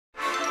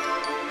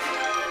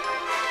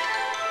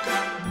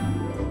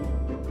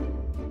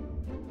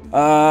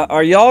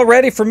Are y'all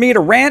ready for me to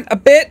rant a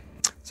bit?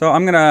 So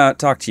I'm gonna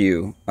talk to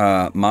you,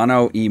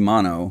 mono e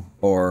mono,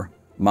 or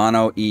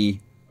mono e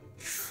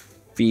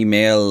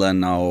female,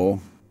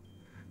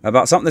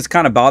 about something that's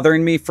kind of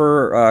bothering me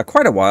for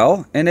quite a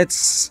while, and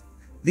it's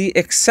the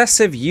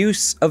excessive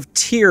use of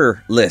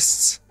tier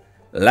lists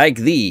like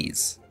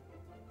these.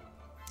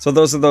 So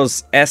those are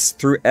those S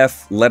through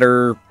F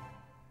letter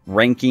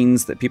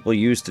rankings that people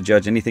use to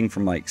judge anything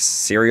from like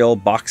cereal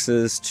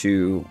boxes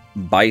to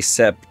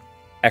bicep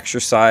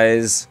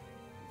exercise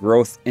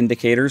growth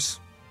indicators.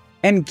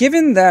 And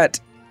given that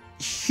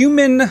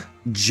human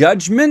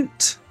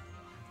judgment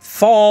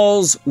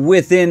falls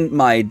within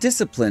my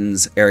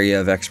discipline's area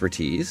of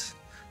expertise,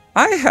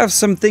 I have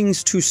some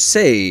things to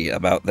say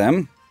about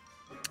them.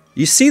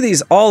 You see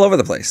these all over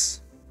the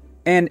place.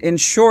 And in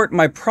short,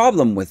 my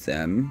problem with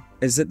them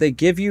is that they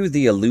give you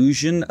the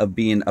illusion of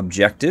being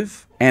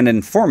objective and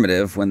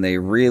informative when they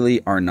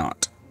really are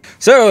not.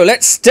 So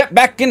let's step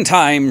back in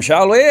time,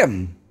 shall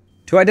we?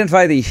 To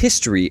identify the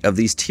history of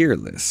these tier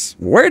lists.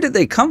 Where did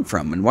they come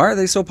from and why are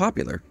they so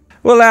popular?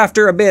 Well,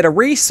 after a bit of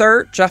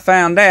research, I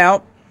found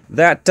out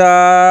that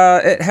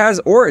it has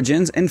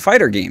origins in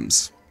fighter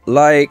games,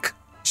 like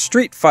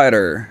Street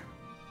Fighter.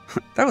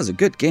 That was a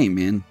good game,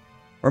 man.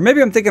 Or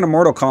maybe I'm thinking of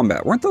Mortal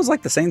Kombat. Weren't those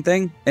like the same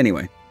thing?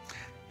 Anyway,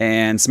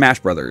 and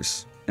Smash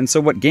Brothers. And so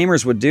what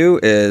gamers would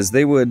do is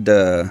they would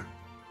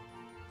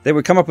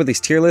come up with these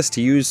tier lists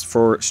to use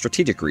for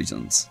strategic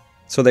reasons.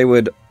 So they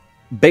would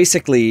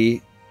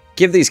basically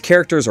give these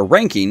characters a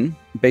ranking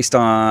based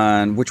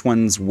on which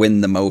ones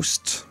win the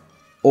most.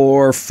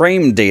 Or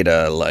frame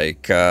data,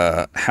 like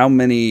how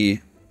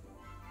many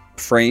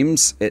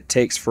frames it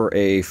takes for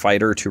a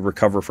fighter to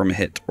recover from a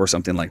hit or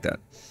something like that.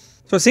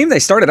 So it seemed they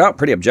started out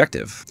pretty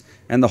objective.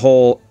 And the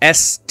whole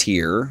S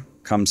tier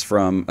comes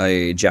from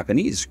a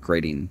Japanese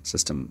grading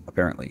system,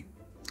 apparently,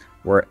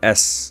 where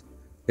S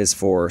is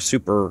for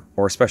super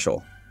or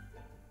special.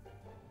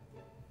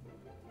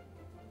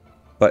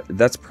 But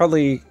that's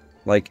probably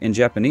like in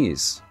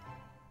Japanese.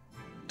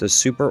 Does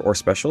super or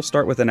special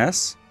start with an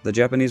S? The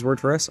Japanese word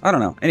for S? I don't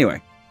know. Anyway,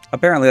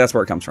 apparently that's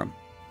where it comes from.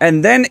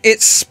 And then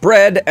it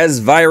spread as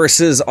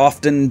viruses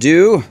often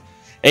do.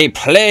 A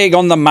plague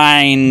on the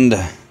mind.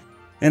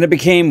 And it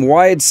became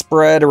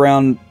widespread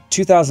around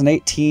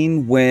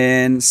 2018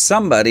 when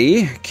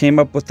somebody came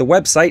up with the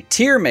website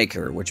Tier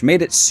Maker, which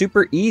made it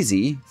super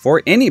easy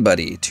for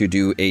anybody to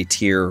do a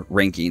tier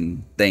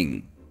ranking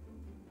thing.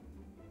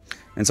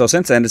 And so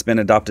since then, it's been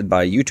adopted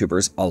by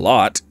YouTubers a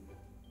lot,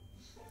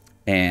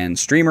 and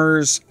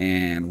streamers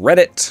and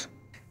Reddit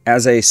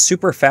as a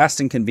super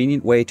fast and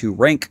convenient way to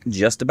rank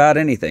just about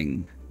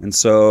anything. And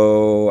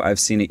so I've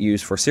seen it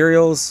used for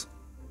cereals,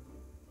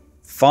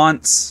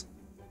 fonts,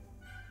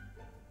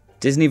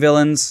 Disney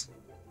villains,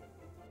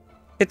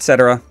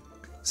 etc.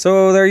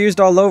 So they're used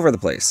all over the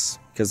place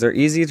because they're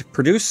easy to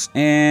produce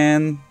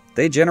and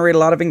they generate a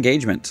lot of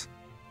engagement.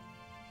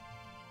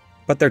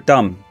 But they're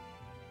dumb.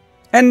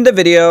 End of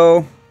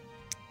video.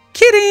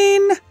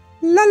 Kidding.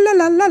 La la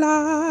la la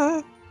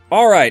la.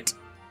 All right.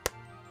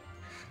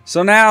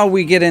 So now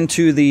we get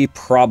into the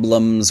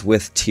problems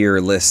with tier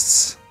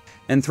lists.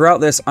 And throughout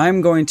this,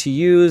 I'm going to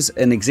use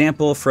an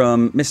example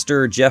from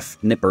Mr. Jeff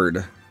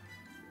Nippard.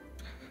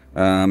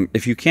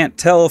 If you can't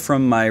tell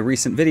from my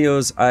recent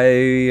videos,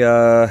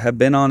 I have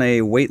been on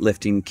a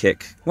weightlifting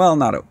kick. Well,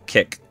 not a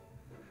kick.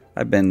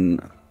 I've been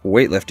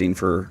weightlifting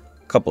for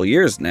a couple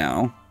years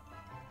now.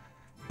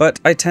 But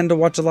I tend to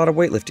watch a lot of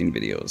weightlifting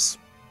videos.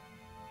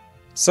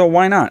 So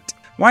why not?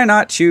 Why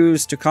not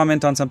choose to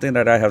comment on something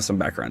that I have some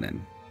background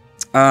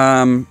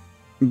in?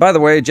 By the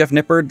way, Jeff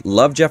Nippard,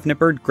 love Jeff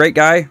Nippard, great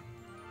guy.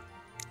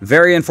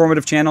 Very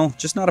informative channel,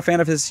 just not a fan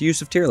of his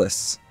use of tier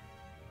lists.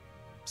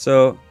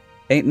 So,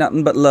 ain't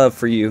nothing but love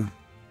for you,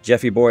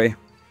 Jeffy boy.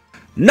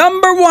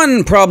 Number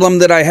one problem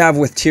that I have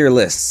with tier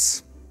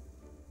lists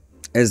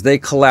is they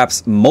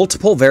collapse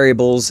multiple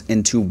variables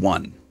into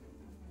one.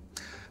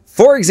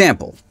 For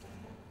example,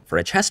 for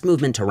a chest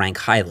movement to rank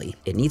highly,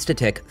 it needs to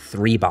tick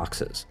 3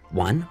 boxes.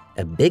 1,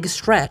 a big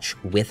stretch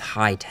with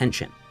high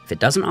tension. If it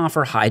doesn't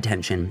offer high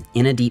tension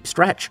in a deep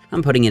stretch,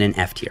 I'm putting it in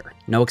F tier,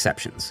 no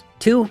exceptions.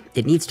 2,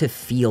 it needs to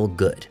feel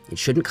good. It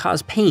shouldn't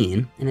cause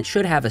pain, and it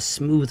should have a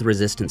smooth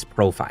resistance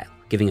profile.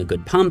 Giving a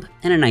good pump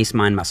and a nice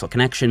mind-muscle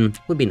connection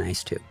would be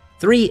nice too.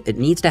 3, it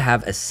needs to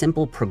have a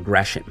simple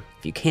progression.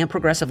 If you can't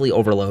progressively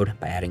overload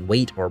by adding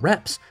weight or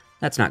reps,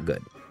 that's not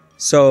good.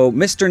 So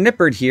Mr.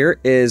 Nippard here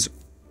is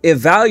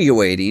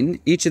evaluating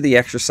each of the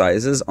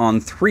exercises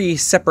on 3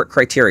 separate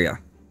criteria.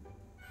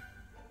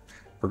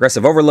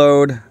 Progressive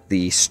overload,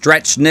 the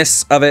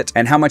stretchness of it,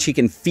 and how much he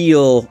can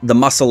feel the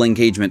muscle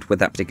engagement with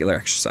that particular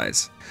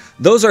exercise.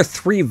 Those are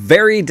 3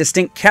 very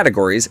distinct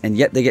categories, and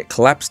yet they get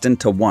collapsed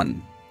into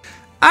one.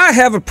 I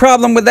have a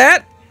problem with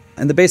that,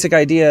 and the basic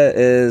idea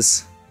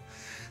is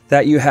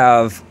that you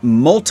have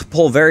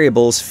multiple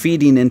variables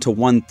feeding into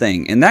one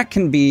thing, and that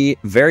can be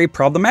very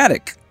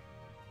problematic.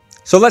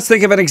 So let's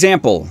think of an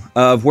example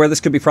of where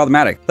this could be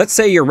problematic. Let's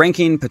say you're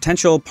ranking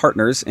potential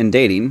partners in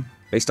dating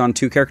based on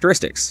 2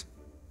 characteristics.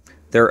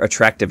 Their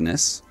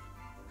attractiveness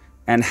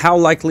and how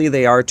likely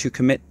they are to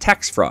commit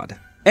tax fraud.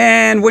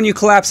 And when you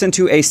collapse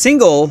into a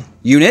single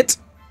unit,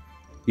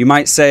 you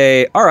might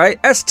say, all right,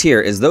 S tier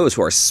is those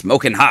who are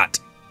smoking hot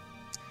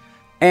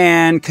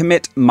and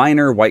commit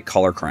minor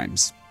white-collar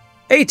crimes.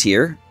 A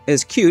tier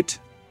is cute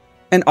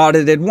and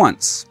audited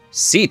once.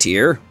 C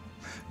tier,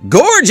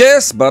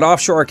 gorgeous, but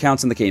offshore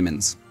accounts in the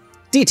Caymans.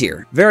 D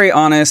tier, very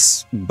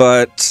honest,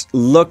 but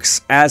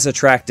looks as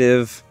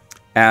attractive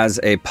as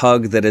a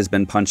pug that has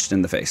been punched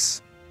in the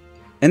face.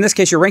 In this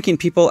case, you're ranking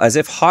people as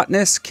if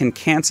hotness can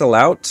cancel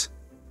out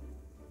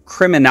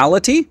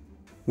criminality,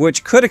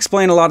 which could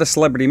explain a lot of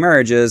celebrity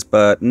marriages,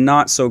 but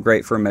not so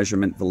great for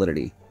measurement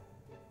validity.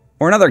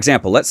 Or another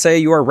example, let's say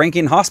you are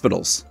ranking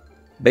hospitals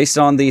based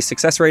on the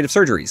success rate of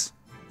surgeries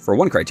for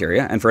one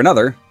criteria, and for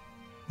another,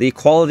 the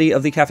quality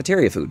of the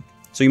cafeteria food.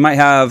 So you might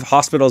have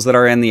hospitals that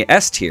are in the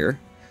S tier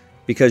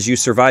because you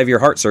survive your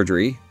heart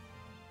surgery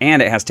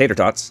and it has tater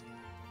tots.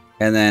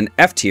 And then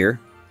F tier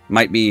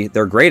might be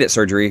they're great at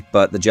surgery,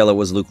 but the jello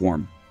was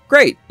lukewarm.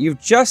 Great, you've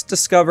just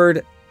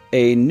discovered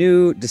a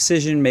new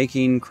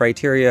decision-making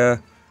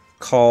criteria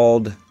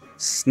called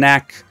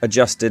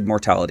snack-adjusted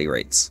mortality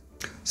rates.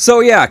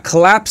 So yeah,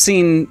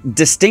 collapsing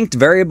distinct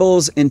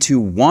variables into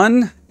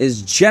one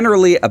is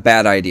generally a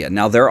bad idea.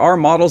 Now, there are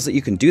models that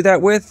you can do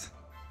that with.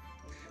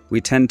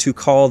 We tend to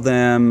call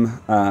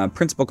them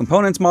principal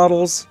components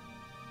models.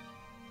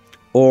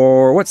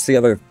 Or what's the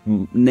other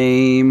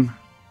name?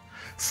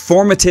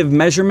 Formative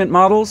measurement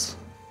models.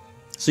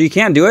 So you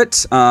can do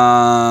it,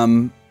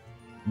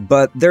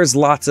 but there's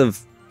lots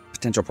of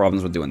potential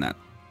problems with doing that.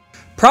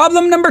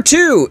 Problem number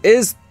 2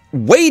 is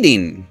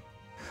weighting.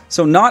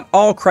 So not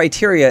all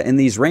criteria in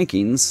these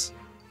rankings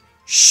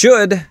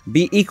should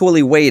be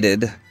equally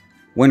weighted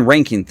when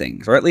ranking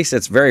things, or at least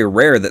it's very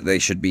rare that they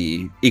should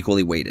be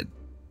equally weighted.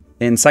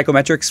 In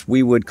psychometrics,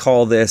 we would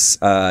call this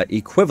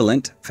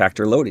equivalent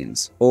factor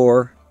loadings,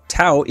 or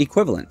tau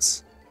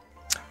equivalence.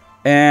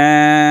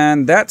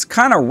 And that's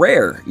kind of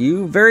rare.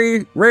 You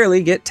very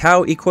rarely get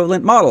tau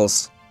equivalent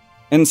models.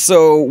 And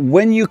so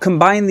when you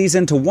combine these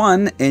into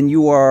one and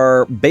you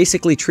are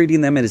basically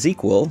treating them as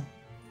equal,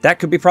 that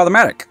could be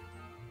problematic.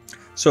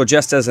 So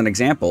just as an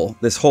example,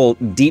 this whole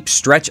deep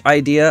stretch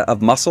idea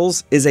of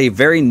muscles is a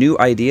very new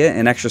idea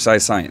in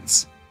exercise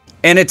science.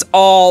 And it's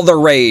all the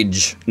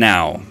rage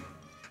now.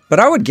 But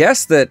I would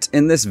guess that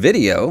in this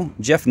video,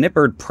 Jeff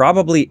Nippard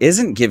probably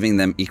isn't giving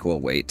them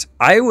equal weight.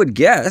 I would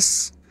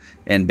guess,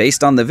 and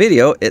based on the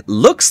video, it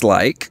looks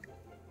like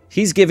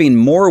he's giving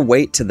more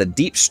weight to the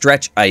deep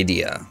stretch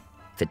idea.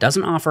 If it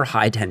doesn't offer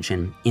high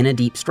tension in a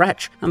deep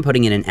stretch, I'm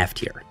putting it in F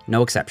tier,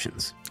 no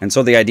exceptions. And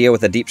so the idea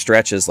with a deep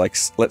stretch is like,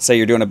 let's say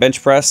you're doing a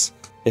bench press.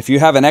 If you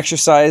have an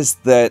exercise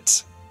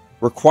that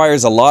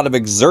requires a lot of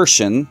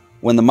exertion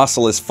when the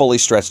muscle is fully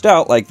stretched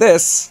out like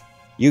this,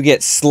 you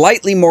get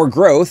slightly more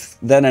growth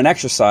than an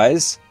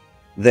exercise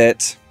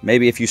that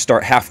maybe if you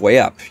start halfway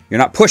up, you're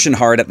not pushing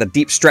hard at the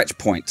deep stretch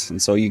point,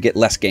 and so you get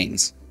less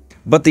gains.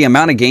 But the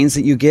amount of gains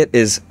that you get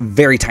is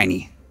very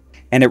tiny.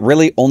 And it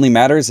really only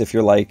matters if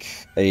you're like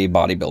a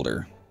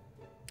bodybuilder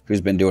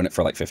who's been doing it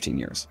for like 15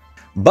 years.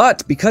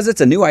 But because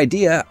it's a new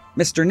idea,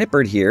 Mr.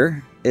 Nippard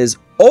here is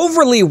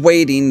overly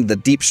weighting the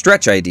deep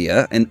stretch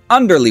idea and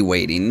underly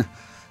weighting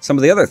some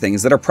of the other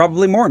things that are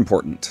probably more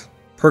important.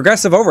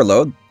 Progressive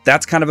overload,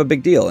 that's kind of a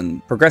big deal.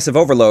 And progressive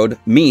overload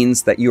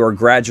means that you are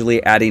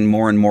gradually adding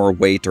more and more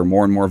weight or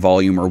more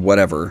volume or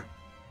whatever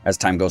as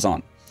time goes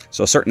on.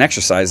 So certain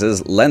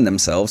exercises lend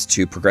themselves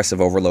to progressive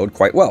overload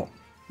quite well.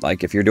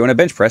 Like if you're doing a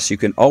bench press, you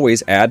can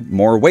always add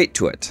more weight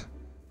to it.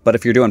 But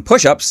if you're doing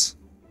push-ups,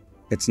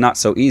 it's not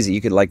so easy.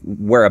 You could like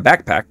wear a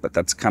backpack, but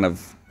that's kind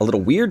of a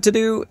little weird to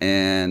do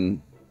and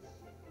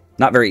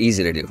not very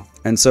easy to do.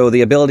 And so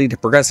the ability to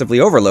progressively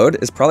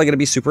overload is probably going to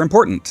be super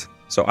important.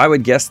 So I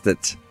would guess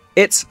that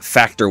its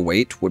factor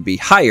weight would be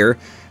higher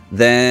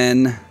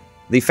than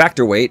the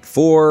factor weight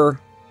for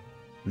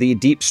the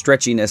deep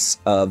stretchiness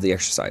of the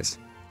exercise.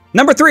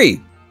 Number 3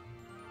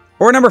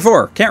 or number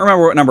 4, can't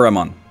remember what number I'm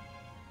on.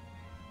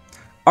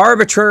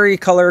 Arbitrary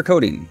color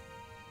coding.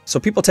 So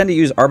people tend to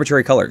use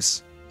arbitrary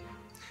colors.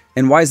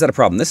 And why is that a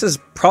problem? This is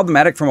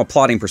problematic from a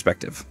plotting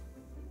perspective.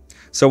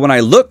 So when I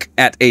look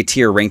at a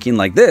tier ranking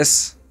like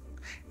this,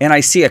 and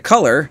I see a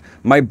color,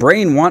 my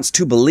brain wants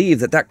to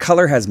believe that that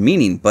color has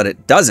meaning, but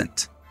it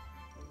doesn't.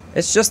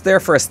 It's just there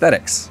for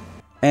aesthetics.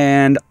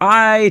 And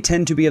I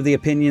tend to be of the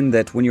opinion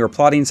that when you're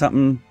plotting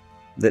something,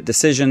 that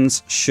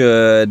decisions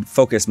should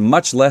focus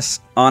much less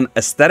on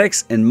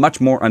aesthetics and much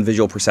more on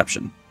visual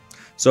perception.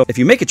 So if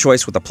you make a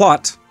choice with a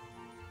plot,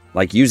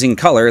 like using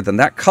color, then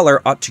that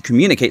color ought to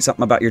communicate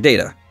something about your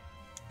data.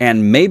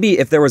 And maybe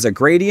if there was a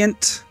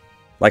gradient,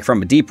 like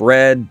from a deep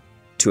red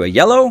to a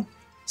yellow,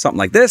 something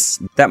like this,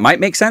 that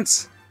might make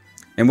sense.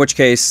 In which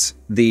case,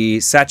 the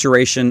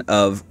saturation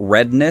of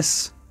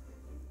redness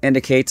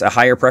indicates a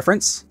higher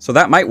preference. So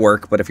that might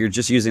work, but if you're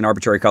just using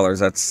arbitrary colors,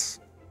 that's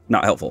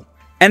not helpful.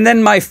 And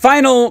then my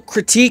final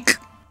critique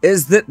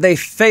is that they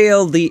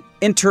fail the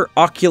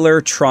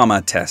interocular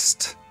trauma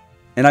test.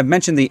 And I've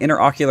mentioned the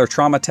interocular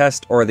trauma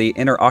test or the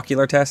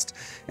interocular test.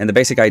 And the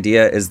basic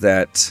idea is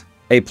that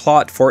a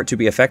plot, for it to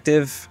be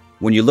effective,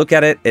 when you look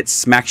at it, it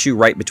smacks you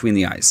right between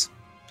the eyes.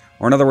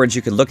 Or in other words,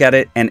 you could look at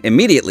it and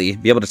immediately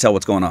be able to tell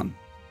what's going on.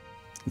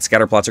 And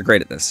scatterplots are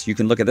great at this. You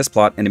can look at this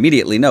plot and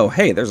immediately know,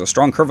 hey, there's a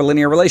strong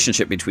curvilinear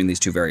relationship between these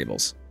two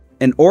variables.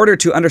 In order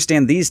to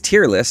understand these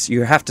tier lists,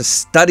 you have to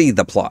study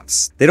the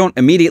plots. They don't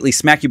immediately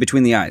smack you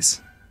between the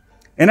eyes.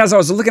 And as I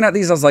was looking at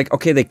these, I was like,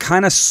 okay, they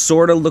kind of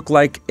sort of look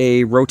like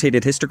a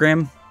rotated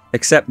histogram,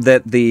 except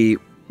that the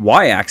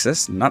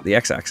y-axis, not the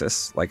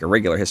x-axis, like a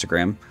regular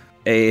histogram.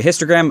 A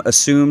histogram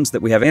assumes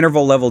that we have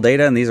interval level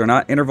data, and these are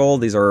not interval,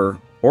 these are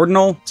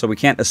ordinal, so we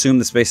can't assume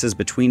the spaces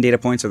between data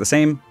points are the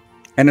same.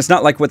 And it's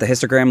not like with a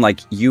histogram, like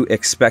you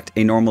expect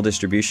a normal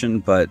distribution,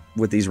 but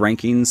with these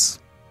rankings,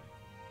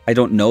 I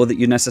don't know that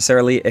you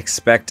necessarily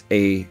expect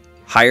a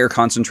higher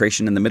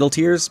concentration in the middle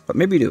tiers, but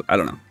maybe you do, I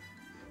don't know.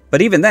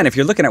 But even then, if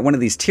you're looking at one of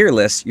these tier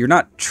lists, you're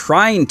not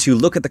trying to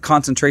look at the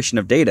concentration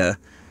of data.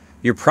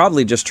 You're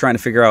probably just trying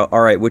to figure out,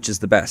 all right, which is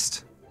the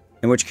best.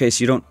 In which case,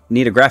 you don't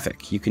need a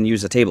graphic. You can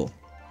use a table.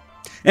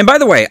 And by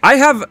the way, I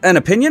have an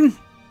opinion.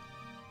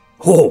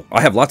 Oh,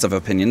 I have lots of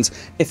opinions,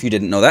 if you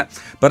didn't know that.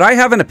 But I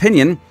have an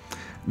opinion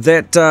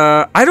that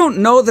I don't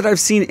know that I've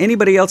seen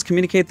anybody else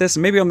communicate this.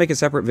 Maybe I'll make a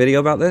separate video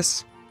about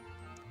this.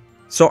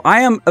 So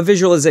I am a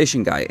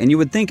visualization guy, and you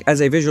would think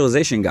as a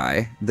visualization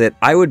guy that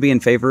I would be in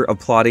favor of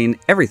plotting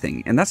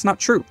everything, and that's not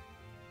true.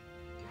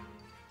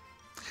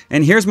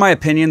 And here's my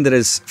opinion that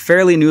is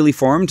fairly newly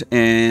formed,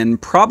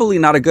 and probably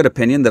not a good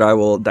opinion that I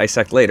will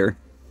dissect later.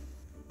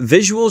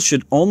 Visuals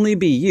should only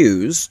be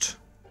used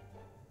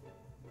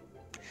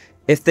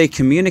if they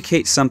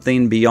communicate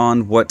something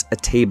beyond what a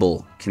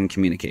table can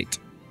communicate.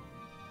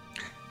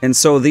 And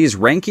so these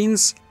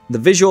rankings, the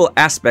visual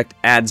aspect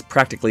adds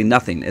practically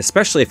nothing,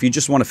 especially if you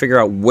just want to figure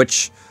out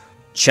which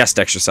chest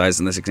exercise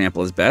in this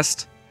example is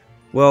best.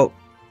 Well,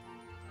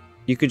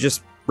 you could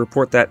just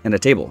report that in a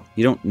table.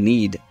 You don't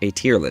need a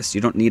tier list. You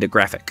don't need a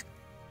graphic.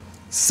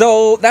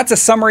 So that's a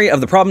summary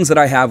of the problems that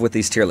I have with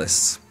these tier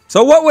lists.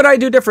 So what would I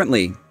do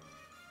differently?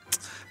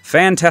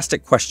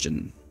 Fantastic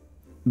question.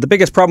 The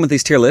biggest problem with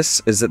these tier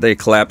lists is that they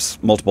collapse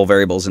multiple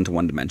variables into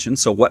one dimension.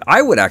 So what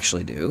I would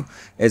actually do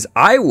is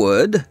I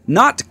would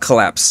not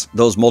collapse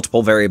those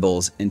multiple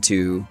variables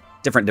into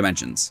different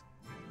dimensions.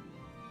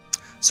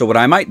 So what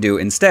I might do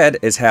instead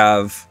is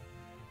have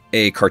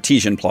a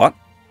Cartesian plot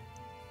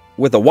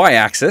with a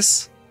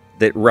y-axis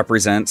that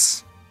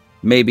represents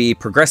maybe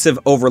progressive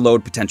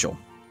overload potential.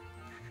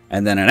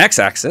 And then an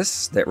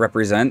x-axis that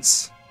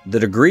represents the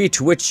degree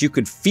to which you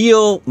could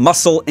feel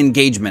muscle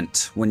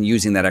engagement when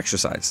using that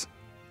exercise.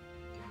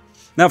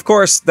 Now, of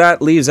course,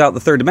 that leaves out the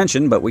third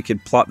dimension, but we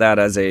could plot that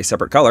as a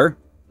separate color,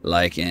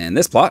 like in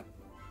this plot.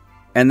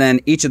 And then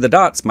each of the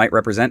dots might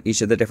represent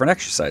each of the different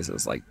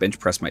exercises, like bench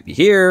press might be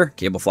here,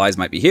 cable flies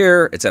might be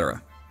here,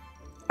 etc.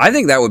 I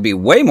think that would be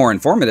way more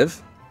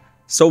informative.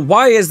 So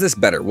why is this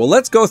better? Well,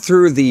 let's go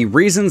through the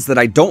reasons that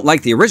I don't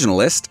like the original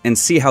list and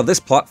see how this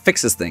plot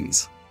fixes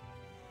things.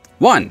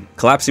 1.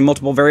 Collapsing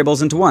multiple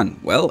variables into one.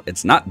 Well,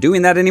 it's not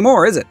doing that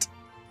anymore, is it?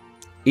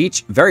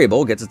 Each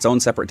variable gets its own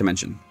separate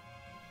dimension.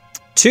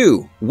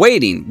 2.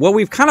 Weighting. Well,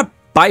 we've kind of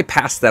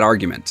bypassed that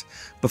argument.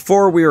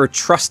 Before, we were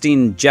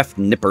trusting Jeff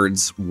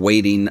Nippard's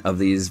weighting of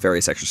these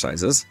various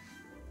exercises.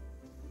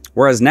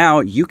 Whereas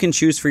now, you can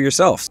choose for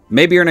yourself.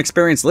 Maybe you're an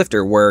experienced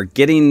lifter where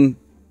getting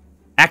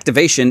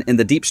activation in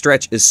the deep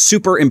stretch is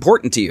super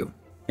important to you.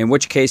 In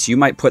which case, you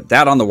might put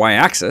that on the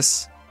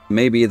y-axis.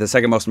 Maybe the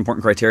second most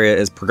important criteria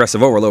is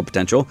progressive overload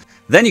potential.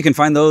 Then you can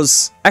find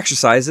those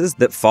exercises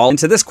that fall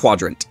into this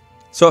quadrant.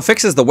 So it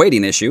fixes the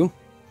weighting issue.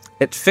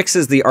 It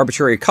fixes the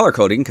arbitrary color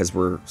coding, because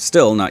we're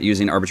still not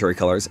using arbitrary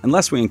colors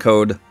unless we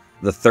encode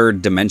the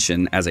third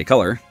dimension as a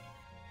color.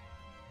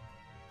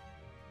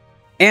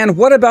 And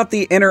what about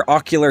the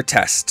interocular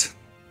test?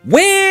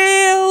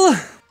 Well,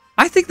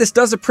 I think this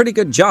does a pretty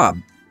good job.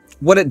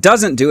 What it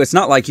doesn't do, it's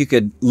not like you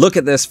could look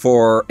at this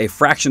for a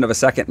fraction of a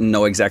second and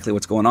know exactly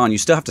what's going on. You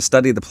still have to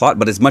study the plot,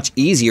 but it's much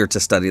easier to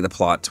study the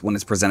plot when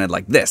it's presented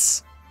like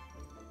this.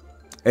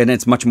 And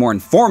it's much more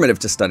informative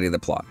to study the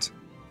plot.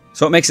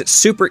 So it makes it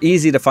super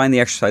easy to find the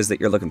exercise that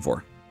you're looking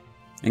for.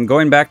 And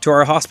going back to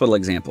our hospital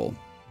example,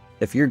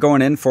 if you're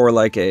going in for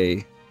like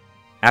a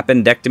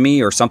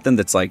appendectomy or something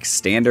that's like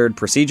standard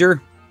procedure,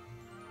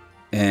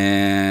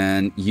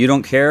 and you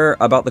don't care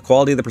about the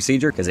quality of the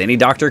procedure because any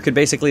doctor could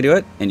basically do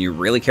it, and you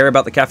really care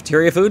about the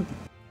cafeteria food,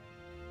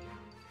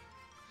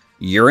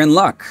 you're in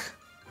luck.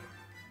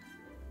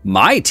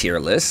 My tier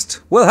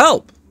list will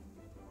help.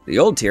 The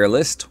old tier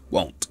list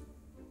won't.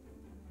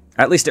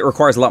 At least it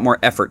requires a lot more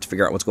effort to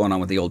figure out what's going on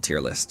with the old tier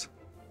list.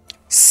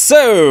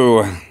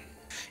 So,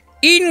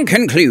 in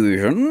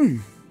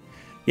conclusion,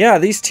 yeah,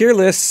 these tier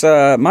lists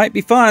might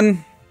be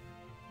fun,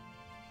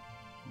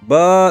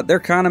 but they're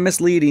kind of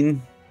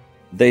misleading.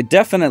 They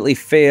definitely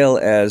fail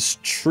as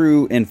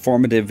true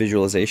informative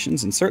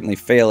visualizations and certainly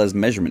fail as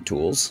measurement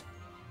tools.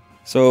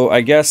 So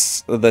I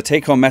guess the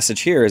take-home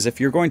message here is if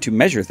you're going to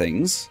measure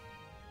things,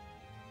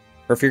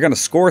 or if you're going to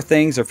score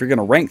things, or if you're going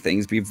to rank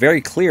things, be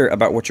very clear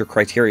about what your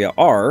criteria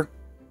are,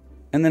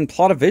 and then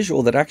plot a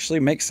visual that actually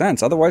makes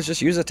sense. Otherwise,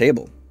 just use a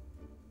table.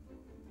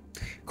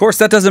 Of course,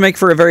 that doesn't make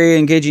for a very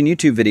engaging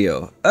YouTube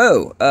video.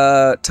 Oh,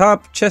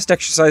 top chest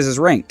exercises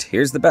ranked.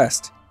 Here's the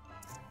best.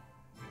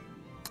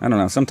 I don't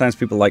know. Sometimes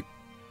people like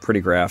pretty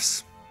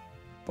graphs.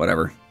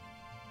 Whatever.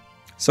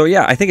 So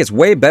yeah, I think it's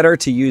way better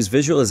to use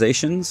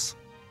visualizations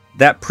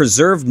that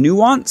preserve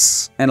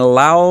nuance and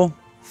allow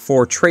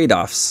for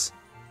trade-offs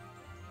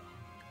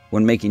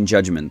when making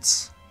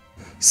judgments.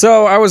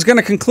 So I was going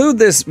to conclude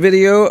this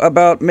video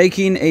about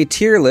making a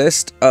tier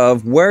list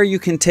of where you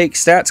can take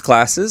stats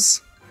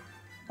classes.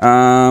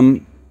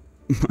 But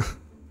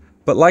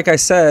like I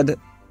said,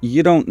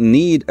 you don't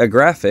need a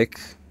graphic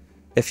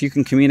if you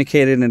can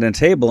communicate it in a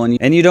table,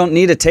 and you don't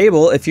need a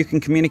table if you can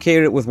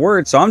communicate it with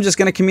words. So I'm just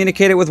going to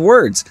communicate it with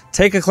words.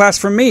 Take a class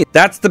from me.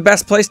 That's the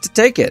best place to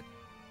take it.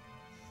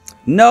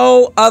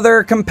 No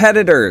other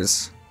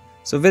competitors.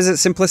 So visit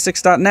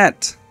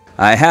simplistics.net.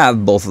 I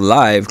have both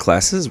live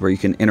classes where you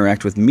can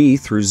interact with me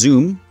through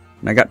Zoom.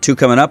 And I got 2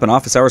 coming up, an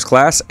office hours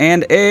class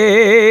and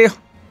a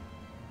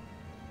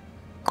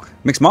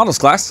mixed models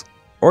class.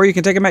 Or you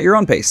can take them at your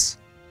own pace.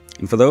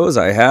 And for those,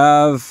 I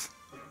have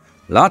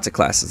lots of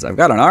classes. I've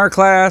got an R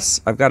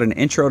class. I've got an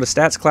intro to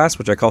stats class,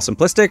 which I call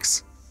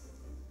Simplistics.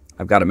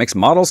 I've got a mixed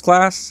models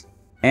class.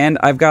 And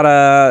I've got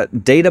a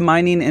data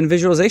mining and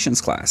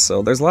visualizations class.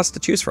 So there's lots to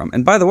choose from.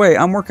 And by the way,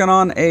 I'm working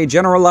on a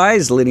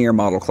generalized linear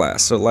model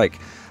class. So like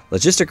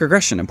logistic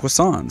regression and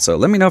Poisson. So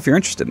let me know if you're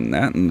interested in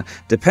that. And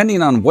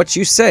depending on what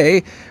you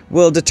say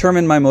will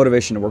determine my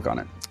motivation to work on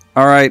it.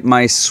 All right,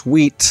 my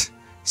sweet,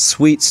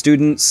 sweet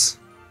students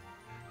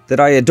that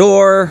I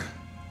adore.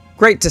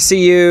 Great to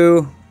see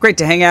you. Great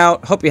to hang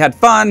out. Hope you had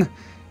fun.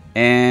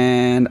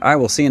 And I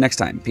will see you next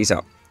time. Peace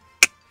out.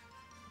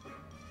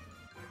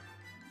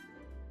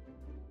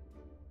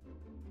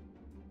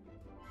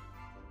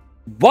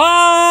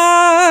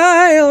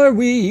 Why are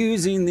we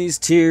using these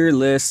tier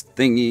list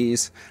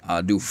thingies?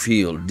 I do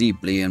feel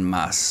deeply in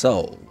my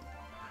soul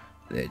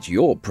that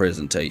your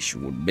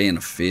presentation would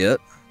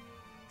benefit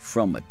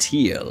from a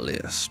tier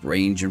list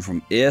ranging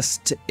from S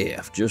to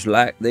F, just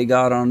like they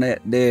got on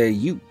that there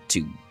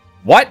YouTube.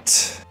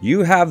 What?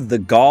 You have the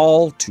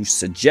gall to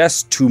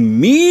suggest to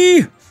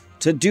me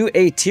to do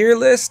a tier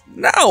list?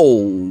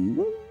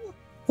 No!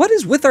 What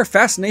is with our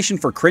fascination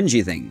for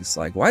cringy things?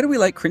 Like, why do we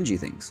like cringy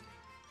things?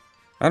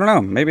 I don't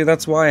know, maybe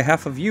that's why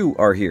half of you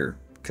are here,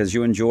 because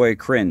you enjoy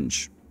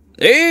cringe.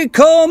 They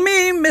call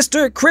me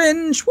Mr.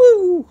 Cringe,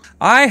 woo!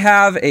 I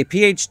have a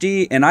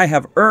PhD and I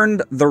have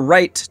earned the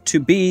right to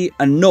be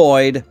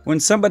annoyed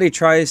when somebody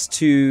tries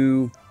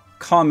to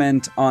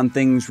comment on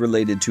things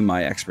related to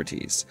my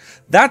expertise.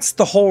 That's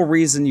the whole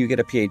reason you get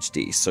a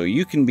PhD, so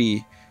you can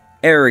be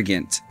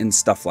arrogant and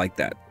stuff like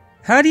that.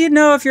 How do you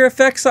know if your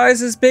effect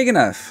size is big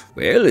enough?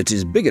 Well, it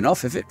is big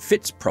enough if it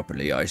fits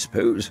properly, I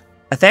suppose.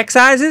 Effect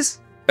sizes?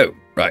 Oh,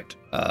 right.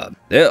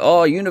 There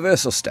are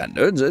universal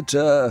standards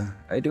that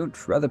I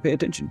don't rather pay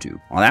attention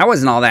to. Well, that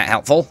wasn't all that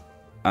helpful.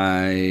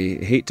 I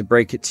hate to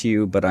break it to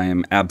you, but I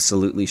am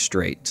absolutely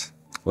straight.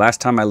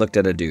 Last time I looked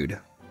at a dude,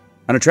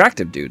 an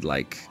attractive dude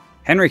like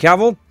Henry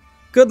Cavill,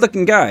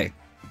 good-looking guy,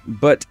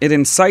 but it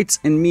incites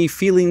in me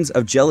feelings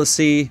of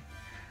jealousy,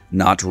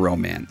 not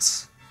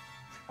romance.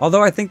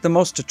 Although I think the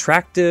most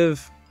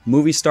attractive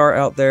movie star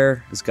out there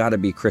has got to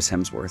be Chris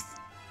Hemsworth.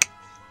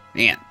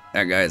 Man.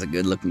 That guy is a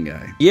good-looking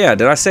guy. Yeah,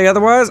 did I say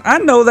otherwise? I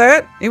know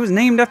that. It was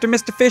named after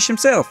Mr. Fish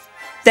himself.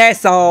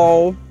 That's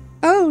all.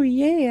 Oh,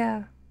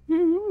 yeah.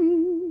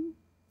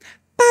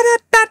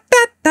 Ba-da-da.